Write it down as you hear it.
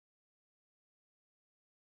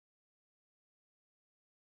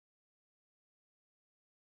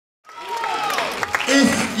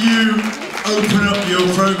open up your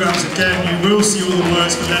programs again, you will see all the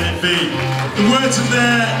words for Let It Be. The words are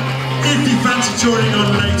there if you fancy joining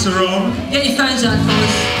on later on. Get your phones out,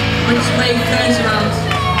 fellas. We'll just wave your phones around.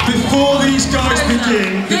 Before these guys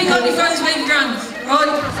begin... You ain't got any phones, wave your hands,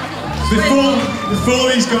 right?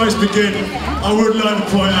 Before these guys begin, I would like to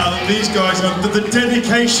point out that these guys, the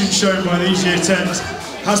dedication shown by these Year 10s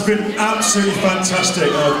has been absolutely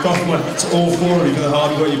fantastic. I've got my hat to all four of you for the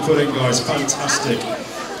hard work you put in, guys. Fantastic.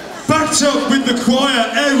 Backed up with the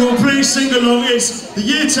choir, everyone please sing along. It's the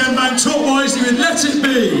Year 10 band Talk Wisely with Let It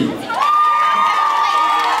Be.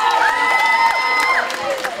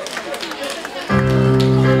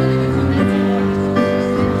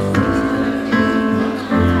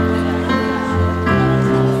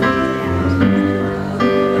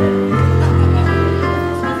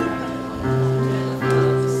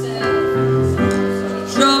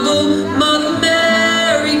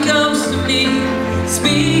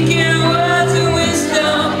 Speaking words of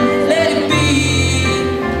wisdom, let it be.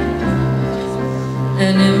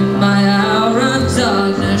 And in my hour of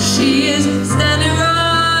darkness, she is standing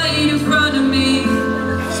right in front of me.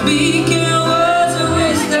 Speaking words of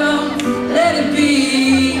wisdom, let it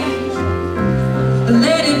be.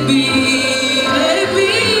 Let it be, let it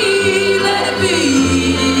be, let it be,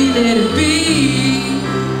 let it be.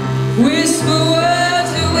 Whisper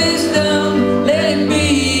words of wisdom, let it be.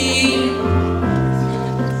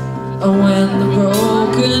 When the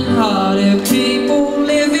broken-hearted people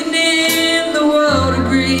living in the world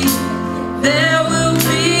agree, there will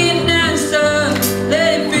be an answer,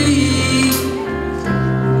 let it be.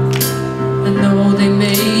 And though they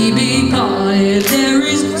may be parted, there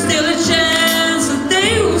is still a chance that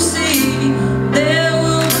they will see. There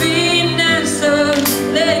will be an answer,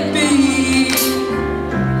 let it be.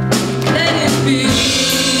 Let it be,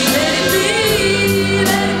 let it be,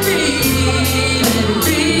 let it be, let it be.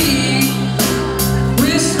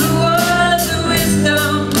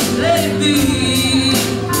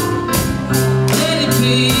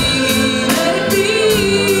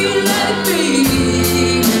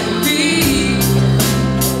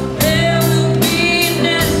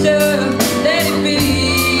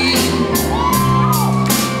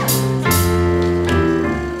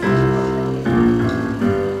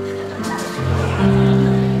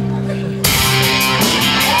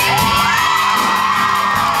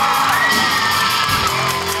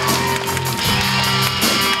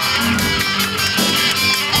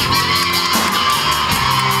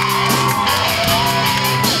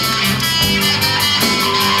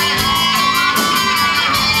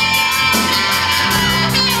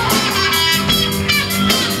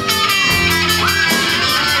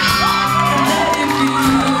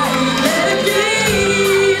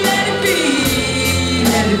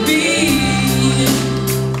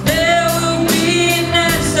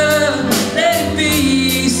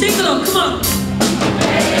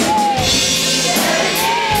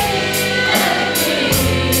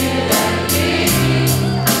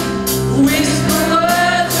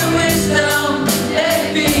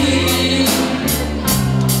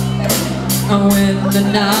 When the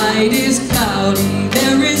night is cloudy,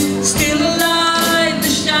 there is still a light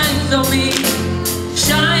that shines on me.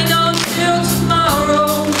 Shine on till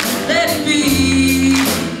tomorrow, let it be.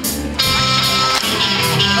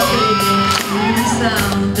 Oh, the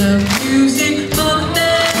sound of music, Mother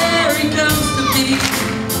Mary comes to me.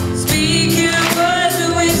 Speaking words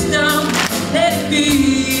of wisdom, let it be.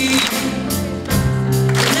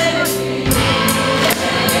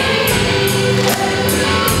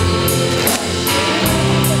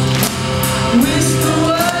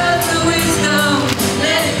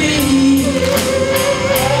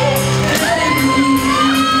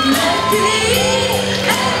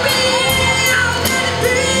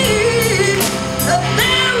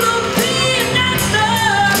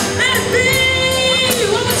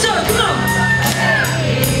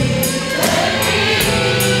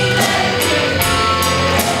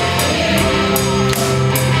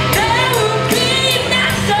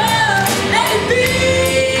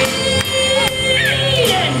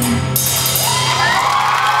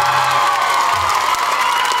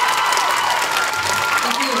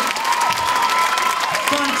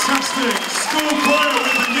 Fantastic school choir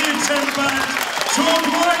with the Year 10 band Talk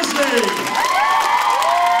Wisely.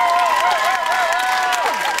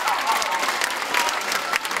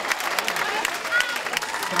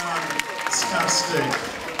 Fantastic.